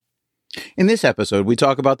In this episode, we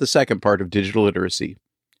talk about the second part of digital literacy.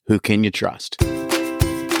 Who can you trust?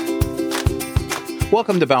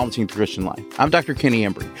 Welcome to Balancing the Christian Life. I'm Dr. Kenny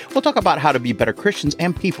Embry. We'll talk about how to be better Christians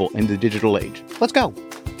and people in the digital age. Let's go.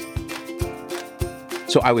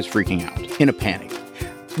 So I was freaking out, in a panic.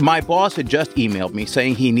 My boss had just emailed me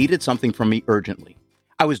saying he needed something from me urgently.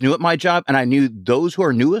 I was new at my job, and I knew those who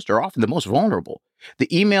are newest are often the most vulnerable.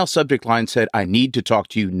 The email subject line said, "I need to talk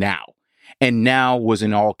to you now." And "now" was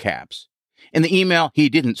in all caps. In the email, he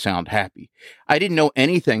didn't sound happy. I didn't know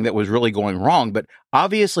anything that was really going wrong, but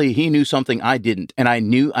obviously he knew something I didn't, and I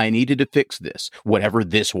knew I needed to fix this, whatever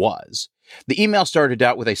this was. The email started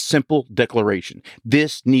out with a simple declaration.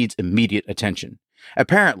 This needs immediate attention.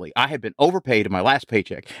 Apparently, I had been overpaid in my last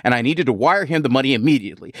paycheck, and I needed to wire him the money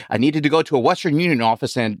immediately. I needed to go to a Western Union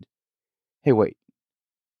office and... Hey, wait.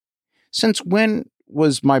 Since when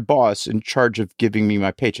was my boss in charge of giving me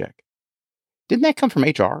my paycheck? Didn't that come from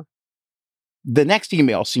HR? The next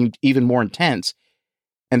email seemed even more intense,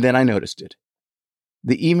 and then I noticed it.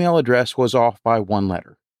 The email address was off by one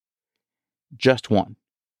letter. Just one.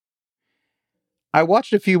 I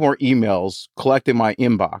watched a few more emails collect in my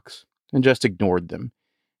inbox and just ignored them,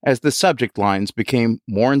 as the subject lines became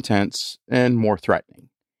more intense and more threatening.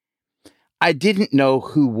 I didn't know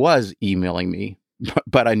who was emailing me,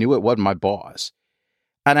 but I knew it wasn't my boss,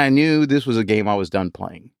 and I knew this was a game I was done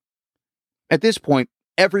playing. At this point,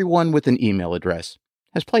 everyone with an email address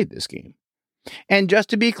has played this game. And just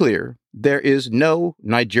to be clear, there is no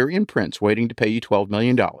Nigerian prince waiting to pay you $12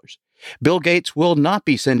 million. Bill Gates will not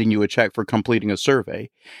be sending you a check for completing a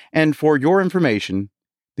survey. And for your information,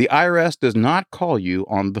 the IRS does not call you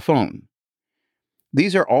on the phone.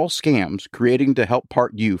 These are all scams creating to help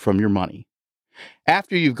part you from your money.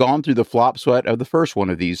 After you've gone through the flop sweat of the first one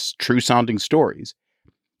of these true-sounding stories,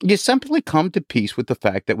 you simply come to peace with the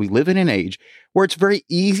fact that we live in an age where it's very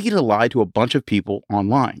easy to lie to a bunch of people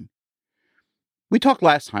online. We talked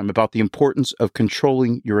last time about the importance of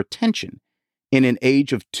controlling your attention in an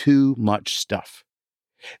age of too much stuff.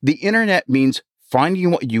 The internet means finding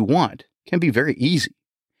what you want can be very easy.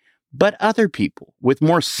 But other people with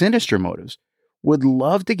more sinister motives would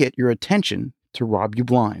love to get your attention to rob you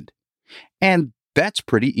blind. And that's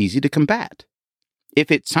pretty easy to combat. If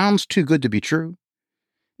it sounds too good to be true,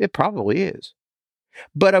 it probably is.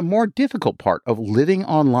 But a more difficult part of living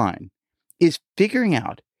online is figuring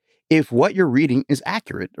out if what you're reading is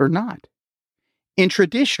accurate or not. In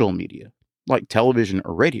traditional media, like television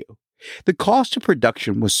or radio, the cost of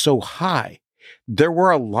production was so high, there were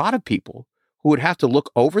a lot of people who would have to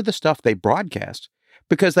look over the stuff they broadcast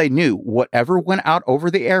because they knew whatever went out over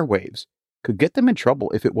the airwaves could get them in trouble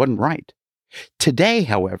if it wasn't right. Today,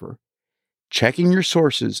 however, checking your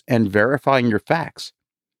sources and verifying your facts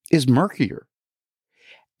is murkier.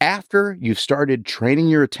 After you've started training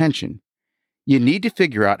your attention, you need to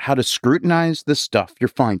figure out how to scrutinize the stuff you're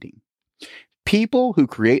finding. People who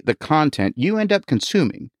create the content you end up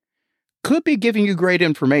consuming could be giving you great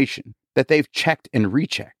information that they've checked and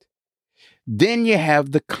rechecked. Then you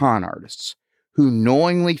have the con artists who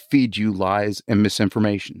knowingly feed you lies and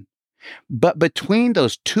misinformation. But between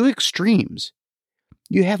those two extremes,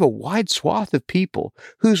 you have a wide swath of people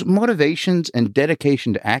whose motivations and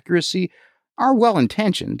dedication to accuracy are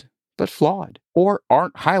well-intentioned, but flawed, or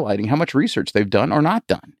aren't highlighting how much research they've done or not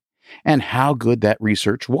done, and how good that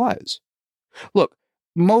research was. Look,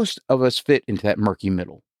 most of us fit into that murky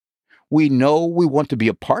middle. We know we want to be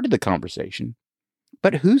a part of the conversation,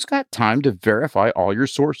 but who's got time to verify all your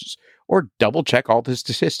sources or double-check all the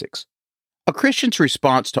statistics? A Christian's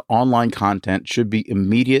response to online content should be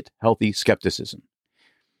immediate, healthy skepticism.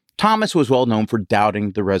 Thomas was well known for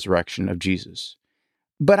doubting the resurrection of Jesus,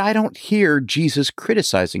 but I don't hear Jesus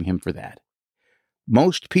criticizing him for that.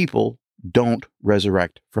 Most people don't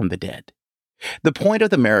resurrect from the dead. The point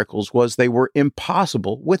of the miracles was they were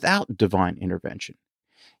impossible without divine intervention.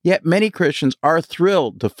 Yet many Christians are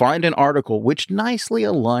thrilled to find an article which nicely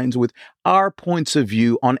aligns with our points of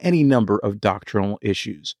view on any number of doctrinal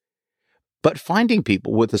issues. But finding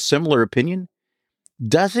people with a similar opinion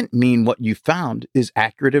doesn't mean what you found is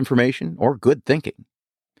accurate information or good thinking.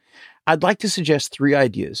 I'd like to suggest 3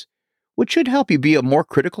 ideas, which should help you be a more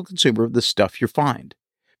critical consumer of the stuff you find.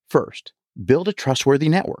 First, build a trustworthy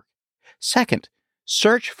network. Second,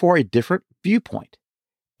 search for a different viewpoint.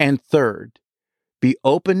 And third, be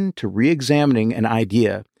open to re-examining an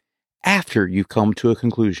idea after you've come to a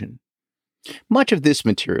conclusion. Much of this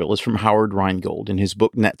material is from Howard Rheingold in his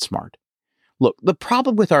book NetSmart. Look, the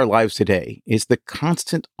problem with our lives today is the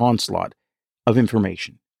constant onslaught of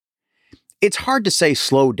information. It's hard to say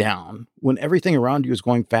slow down when everything around you is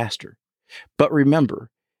going faster. But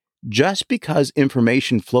remember, Just because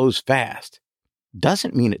information flows fast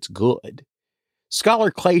doesn't mean it's good.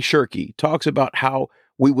 Scholar Clay Shirky talks about how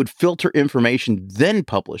we would filter information then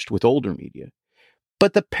published with older media.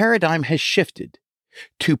 But the paradigm has shifted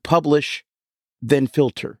to publish, then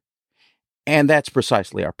filter. And that's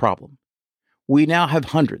precisely our problem. We now have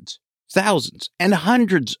hundreds, thousands, and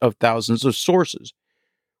hundreds of thousands of sources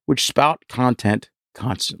which spout content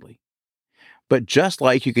constantly. But just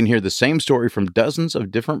like you can hear the same story from dozens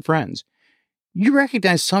of different friends, you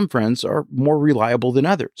recognize some friends are more reliable than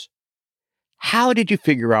others. How did you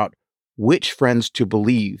figure out which friends to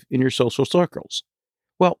believe in your social circles?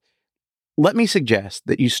 Well, let me suggest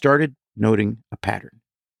that you started noting a pattern.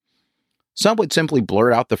 Some would simply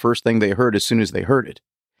blurt out the first thing they heard as soon as they heard it.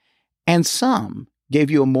 And some gave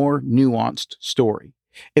you a more nuanced story,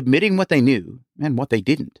 admitting what they knew and what they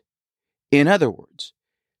didn't. In other words,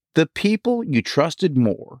 the people you trusted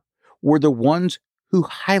more were the ones who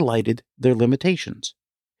highlighted their limitations.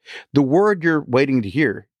 The word you're waiting to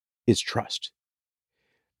hear is trust.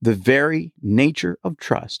 The very nature of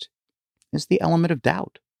trust is the element of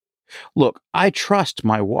doubt. Look, I trust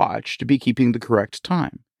my watch to be keeping the correct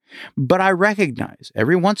time, but I recognize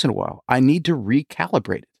every once in a while I need to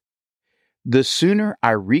recalibrate it. The sooner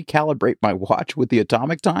I recalibrate my watch with the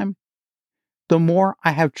atomic time, the more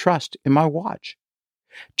I have trust in my watch.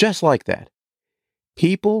 Just like that,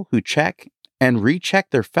 people who check and recheck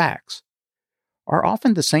their facts are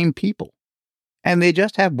often the same people, and they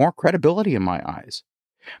just have more credibility in my eyes.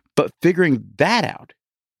 But figuring that out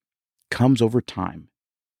comes over time.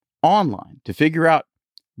 Online, to figure out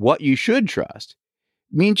what you should trust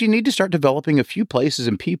means you need to start developing a few places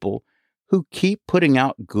and people who keep putting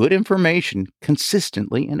out good information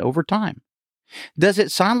consistently and over time. Does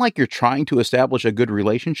it sound like you're trying to establish a good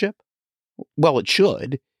relationship? Well, it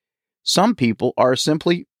should. Some people are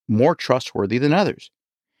simply more trustworthy than others,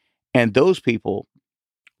 and those people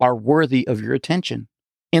are worthy of your attention.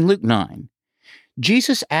 In Luke 9,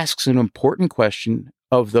 Jesus asks an important question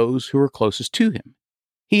of those who are closest to him.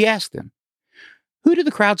 He asked them, "Who do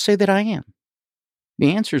the crowd say that I am?"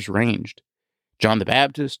 The answers ranged. John the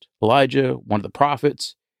Baptist, Elijah, one of the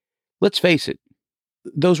prophets. Let's face it,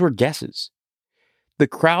 those were guesses. The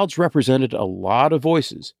crowds represented a lot of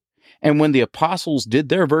voices, and when the apostles did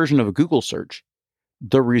their version of a Google search,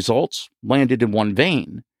 the results landed in one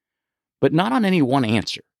vein, but not on any one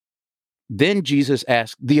answer. Then Jesus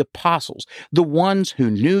asked the apostles, the ones who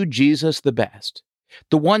knew Jesus the best,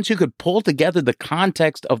 the ones who could pull together the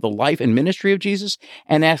context of the life and ministry of Jesus,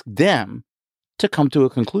 and ask them to come to a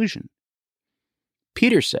conclusion.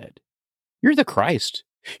 Peter said, "You're the Christ.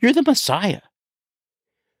 You're the Messiah."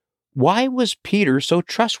 Why was Peter so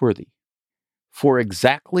trustworthy? For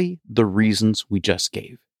exactly the reasons we just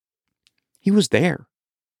gave. He was there.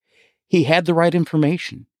 He had the right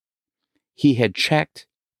information. He had checked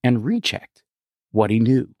and rechecked what he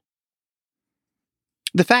knew.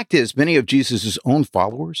 The fact is, many of Jesus' own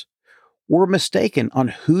followers were mistaken on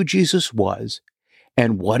who Jesus was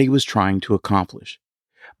and what he was trying to accomplish.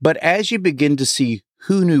 But as you begin to see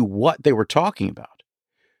who knew what they were talking about,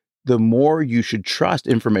 the more you should trust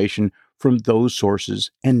information from those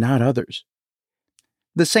sources and not others.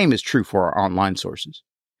 The same is true for our online sources.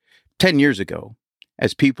 10 years ago,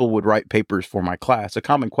 as people would write papers for my class, a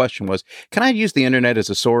common question was, can I use the internet as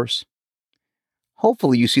a source?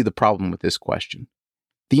 Hopefully you see the problem with this question.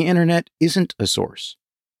 The internet isn't a source.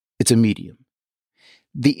 It's a medium.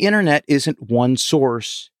 The internet isn't one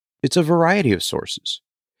source. It's a variety of sources.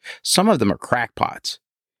 Some of them are crackpots,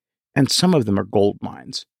 and some of them are gold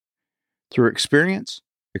mines. Through experience,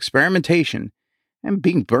 experimentation, and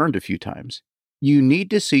being burned a few times, you need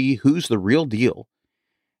to see who's the real deal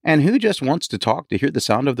and who just wants to talk to hear the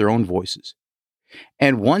sound of their own voices.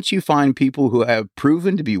 And once you find people who have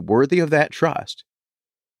proven to be worthy of that trust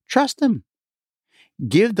them.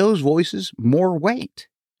 Give those voices more weight.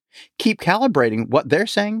 Keep calibrating what they're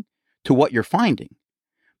saying to what you're finding.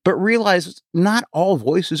 But realize not all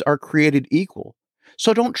voices are created equal,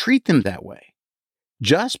 so don't treat them that way.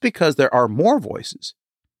 Just because there are more voices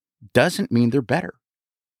doesn't mean they're better.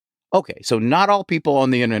 Okay, so not all people on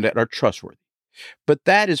the internet are trustworthy, but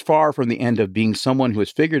that is far from the end of being someone who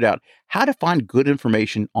has figured out how to find good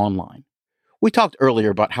information online. We talked earlier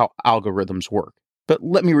about how algorithms work, but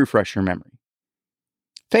let me refresh your memory.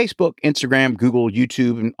 Facebook, Instagram, Google,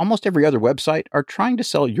 YouTube, and almost every other website are trying to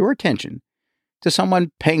sell your attention to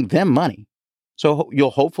someone paying them money, so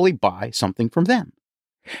you'll hopefully buy something from them.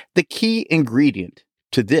 The key ingredient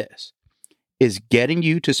to this is getting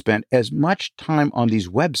you to spend as much time on these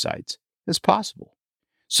websites as possible.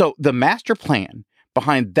 So the master plan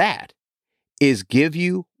behind that is give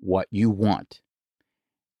you what you want.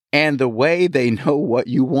 And the way they know what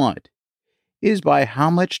you want is by how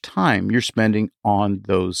much time you're spending on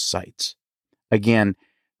those sites. Again,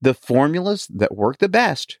 the formulas that work the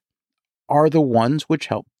best are the ones which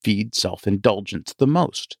help feed self-indulgence the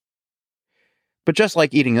most. But just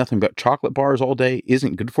like eating nothing but chocolate bars all day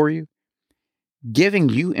isn't good for you, giving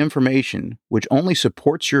you information which only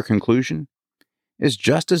supports your conclusion is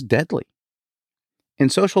just as deadly. In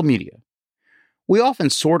social media, we often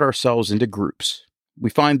sort ourselves into groups. We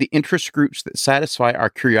find the interest groups that satisfy our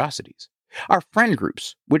curiosities, our friend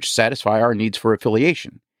groups, which satisfy our needs for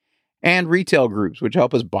affiliation, and retail groups, which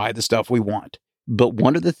help us buy the stuff we want. But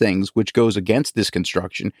one of the things which goes against this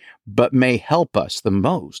construction, but may help us the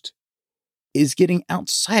most, is getting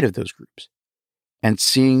outside of those groups and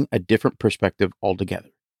seeing a different perspective altogether.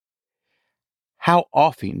 How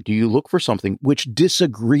often do you look for something which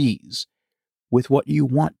disagrees with what you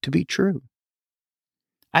want to be true?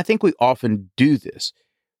 I think we often do this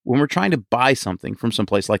when we're trying to buy something from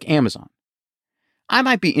someplace like Amazon. I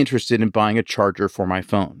might be interested in buying a charger for my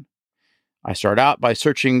phone. I start out by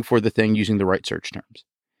searching for the thing using the right search terms.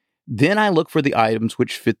 Then I look for the items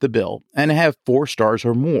which fit the bill and have 4 stars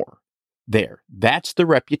or more. There, that's the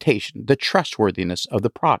reputation, the trustworthiness of the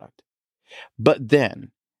product. But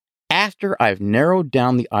then, after I've narrowed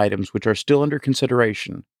down the items which are still under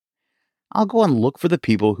consideration, I'll go and look for the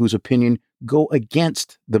people whose opinion go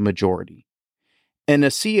against the majority. In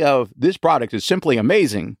a sea of "this product is simply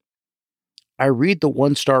amazing," I read the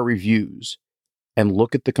 1-star reviews and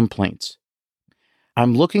look at the complaints.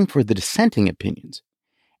 I'm looking for the dissenting opinions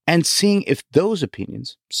and seeing if those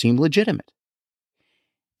opinions seem legitimate.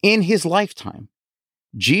 In his lifetime,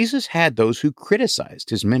 Jesus had those who criticized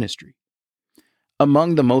his ministry.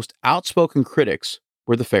 Among the most outspoken critics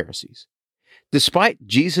were the Pharisees. Despite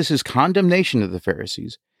Jesus' condemnation of the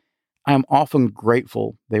Pharisees, I am often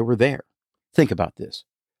grateful they were there. Think about this.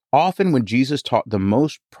 Often when Jesus taught the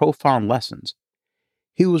most profound lessons,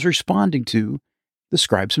 he was responding to the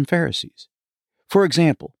scribes and Pharisees. For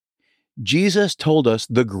example, Jesus told us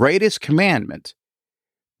the greatest commandment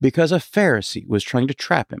because a Pharisee was trying to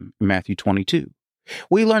trap him in Matthew 22.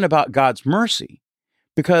 We learn about God's mercy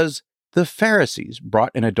because the Pharisees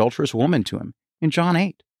brought an adulterous woman to him in John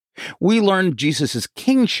 8. We learn Jesus'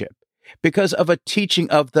 kingship because of a teaching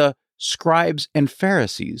of the scribes and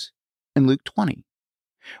Pharisees in Luke 20.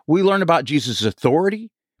 We learn about Jesus'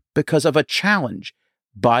 authority because of a challenge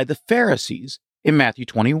by the Pharisees in Matthew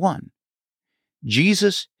 21.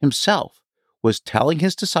 Jesus himself was telling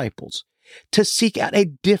his disciples to seek out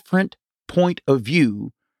a different point of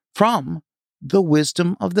view from the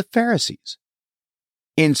wisdom of the Pharisees.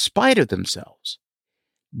 In spite of themselves,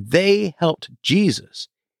 they helped Jesus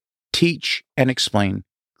teach and explain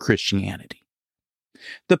Christianity.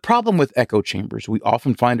 The problem with echo chambers we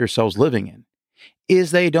often find ourselves living in is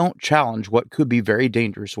they don't challenge what could be very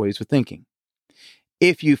dangerous ways of thinking.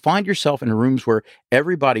 If you find yourself in rooms where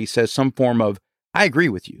everybody says some form of "I agree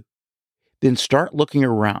with you," then start looking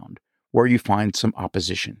around where you find some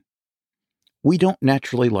opposition. We don't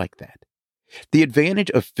naturally like that. The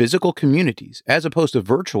advantage of physical communities, as opposed to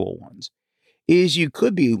virtual ones, is you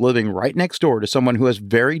could be living right next door to someone who has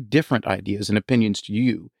very different ideas and opinions to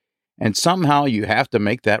you, and somehow you have to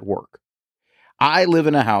make that work. I live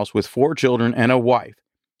in a house with 4 children and a wife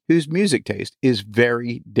whose music taste is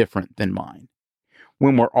very different than mine.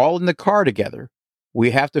 When we're all in the car together,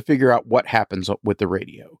 we have to figure out what happens with the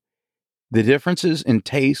radio. The differences in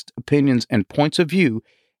taste, opinions, and points of view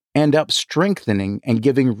end up strengthening and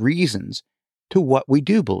giving reasons to what we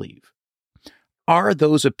do believe. Are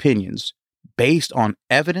those opinions based on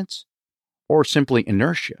evidence or simply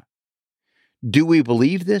inertia? Do we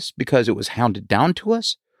believe this because it was hounded down to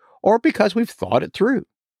us or because we've thought it through?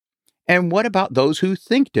 And what about those who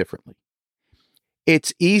think differently?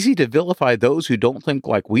 It's easy to vilify those who don't think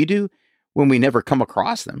like we do when we never come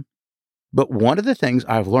across them. But one of the things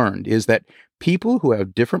I've learned is that people who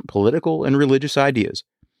have different political and religious ideas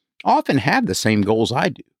often have the same goals I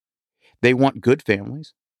do. They want good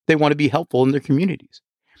families. They want to be helpful in their communities.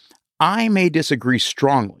 I may disagree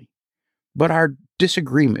strongly, but our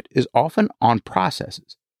disagreement is often on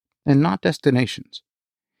processes and not destinations.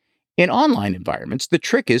 In online environments, the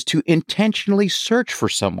trick is to intentionally search for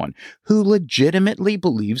someone who legitimately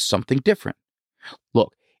believes something different.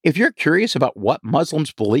 Look, if you're curious about what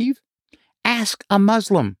Muslims believe, ask a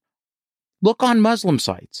Muslim. Look on Muslim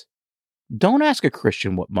sites. Don't ask a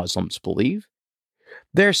Christian what Muslims believe.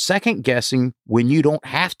 They're second-guessing when you don't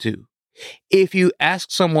have to. If you ask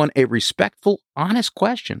someone a respectful, honest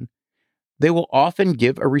question, they will often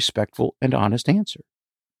give a respectful and honest answer.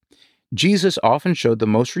 Jesus often showed the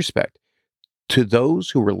most respect to those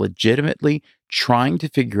who were legitimately trying to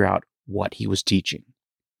figure out what he was teaching.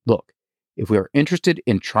 Look, if we are interested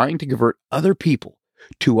in trying to convert other people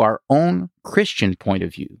to our own Christian point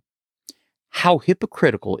of view, how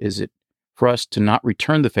hypocritical is it for us to not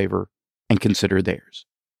return the favor and consider theirs?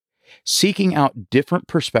 Seeking out different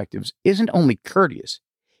perspectives isn't only courteous,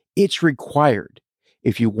 it's required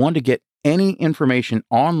if you want to get any information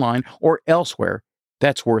online or elsewhere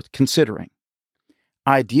that's worth considering.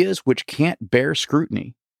 Ideas which can't bear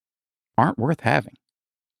scrutiny aren't worth having.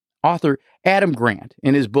 Author Adam Grant,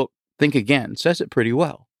 in his book Think Again, says it pretty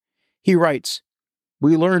well. He writes,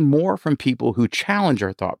 "We learn more from people who challenge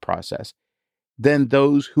our thought process than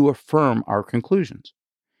those who affirm our conclusions.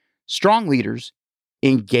 Strong leaders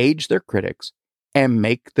engage their critics and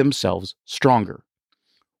make themselves stronger.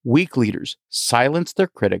 Weak leaders silence their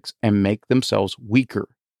critics and make themselves weaker.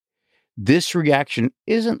 This reaction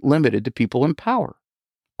isn't limited to people in power.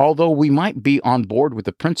 Although we might be on board with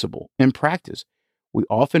the principle, in practice, we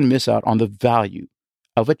often miss out on the value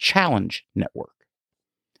of a challenge network."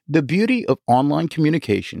 The beauty of online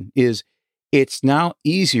communication is it's now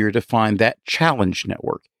easier to find that challenge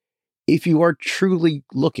network if you are truly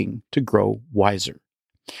looking to grow wiser.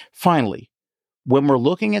 Finally, when we're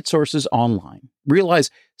looking at sources online, realize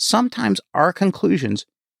sometimes our conclusions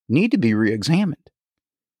need to be re-examined.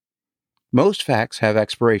 Most facts have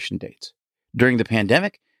expiration dates. During the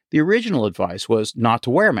pandemic, the original advice was not to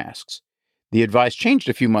wear masks. The advice changed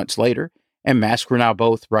a few months later, and masks were now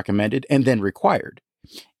both recommended and then required.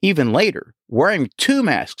 Even later, wearing 2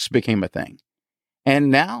 masks became a thing. And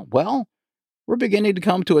now, well, we're beginning to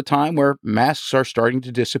come to a time where masks are starting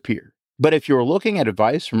to disappear. But if you're looking at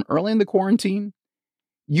advice from early in the quarantine,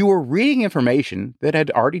 you were reading information that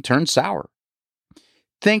had already turned sour.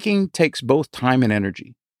 Thinking takes both time and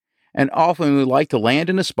energy, and often we like to land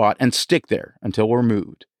in a spot and stick there until we're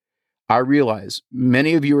moved. I realize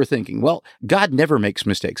many of you are thinking, well, God never makes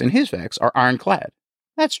mistakes and his facts are ironclad.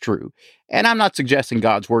 That's true, and I'm not suggesting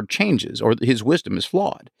God's word changes or that his wisdom is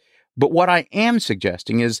flawed. But what I am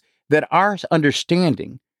suggesting is that our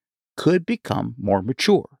understanding could become more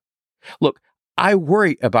mature. Look, I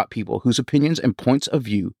worry about people whose opinions and points of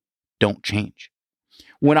view don't change.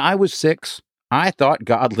 When I was 6, I thought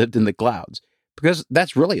God lived in the clouds because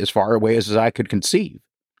that's really as far away as I could conceive.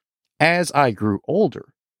 As I grew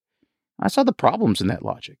older, I saw the problems in that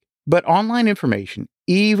logic. But online information,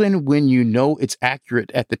 even when you know it's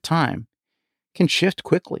accurate at the time, can shift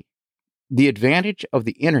quickly. The advantage of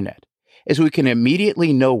the internet is we can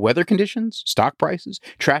immediately know weather conditions, stock prices,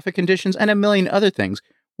 traffic conditions, and a million other things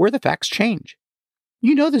where the facts change.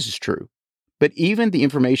 You know this is true, but even the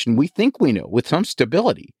information we think we know with some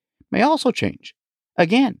stability may also change.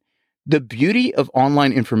 Again, the beauty of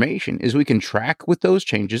online information is we can track with those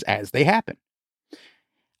changes as they happen.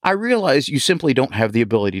 I realize you simply don't have the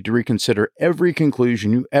ability to reconsider every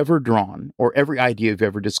conclusion you've ever drawn or every idea you've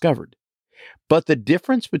ever discovered. But the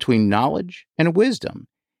difference between knowledge and wisdom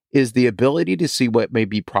is the ability to see what may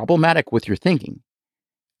be problematic with your thinking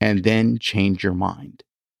and then change your mind.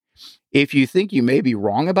 If you think you may be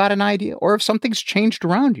wrong about an idea or if something's changed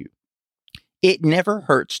around you, it never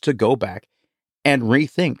hurts to go back and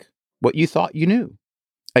rethink what you thought you knew.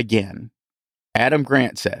 Again, Adam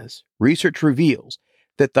Grant says, research reveals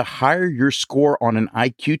that the higher your score on an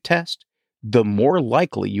IQ test, the more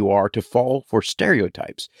likely you are to fall for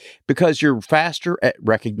stereotypes because you're faster at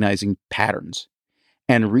recognizing patterns.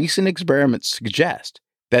 And recent experiments suggest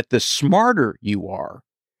that the smarter you are,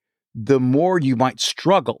 the more you might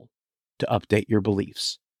struggle to update your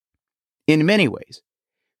beliefs. In many ways,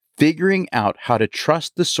 figuring out how to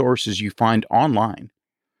trust the sources you find online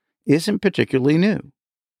isn't particularly new.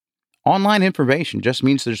 Online information just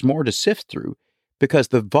means there's more to sift through because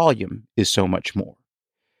the volume is so much more.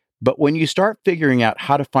 But when you start figuring out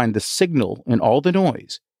how to find the signal in all the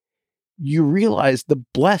noise, you realize the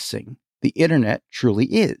blessing the internet truly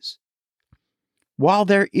is. While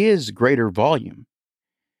there is greater volume,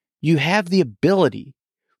 you have the ability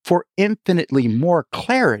for infinitely more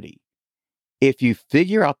clarity if you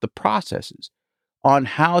figure out the processes on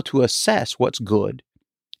how to assess what's good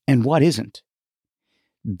and what isn't.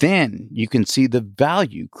 Then you can see the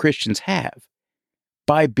value Christians have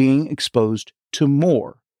by being exposed to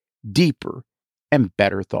more, deeper, and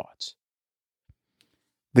better thoughts.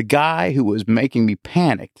 The guy who was making me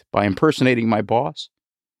panicked by impersonating my boss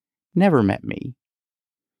never met me.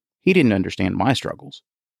 He didn't understand my struggles.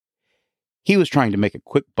 He was trying to make a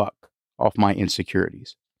quick buck off my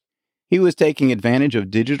insecurities. He was taking advantage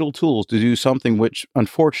of digital tools to do something which,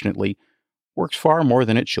 unfortunately, works far more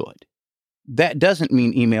than it should. That doesn't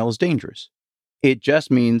mean email is dangerous. It just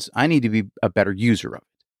means I need to be a better user of it.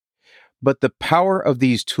 But the power of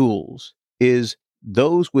these tools is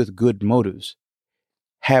those with good motives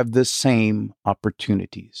have the same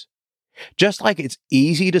opportunities. Just like it's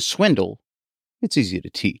easy to swindle, it's easy to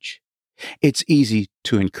teach. It's easy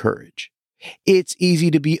to encourage. It's easy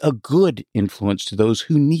to be a good influence to those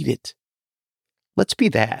who need it. Let's be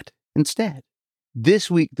that instead. This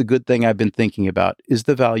week, the good thing I've been thinking about is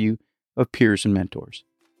the value of peers and mentors.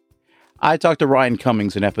 I talked to Ryan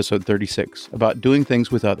Cummings in episode 36 about doing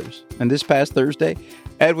things with others. And this past Thursday,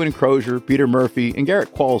 Edwin Crozier, Peter Murphy, and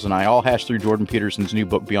Garrett Qualls and I all hashed through Jordan Peterson's new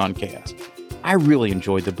book, Beyond Chaos. I really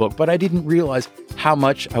enjoyed the book, but I didn't realize how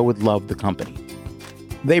much I would love the company.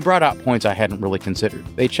 They brought out points I hadn't really considered.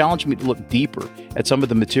 They challenged me to look deeper at some of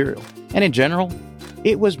the material. And in general,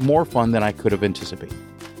 it was more fun than I could have anticipated.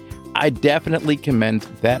 I definitely commend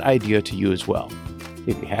that idea to you as well.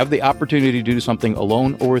 If you have the opportunity to do something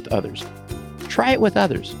alone or with others, try it with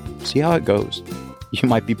others. See how it goes. You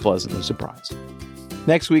might be pleasantly surprised.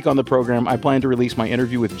 Next week on the program, I plan to release my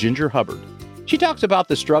interview with Ginger Hubbard. She talks about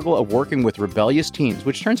the struggle of working with rebellious teens,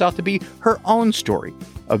 which turns out to be her own story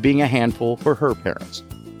of being a handful for her parents.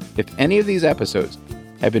 If any of these episodes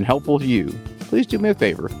have been helpful to you, please do me a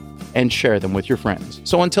favor and share them with your friends.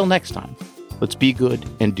 So until next time, let's be good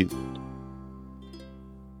and do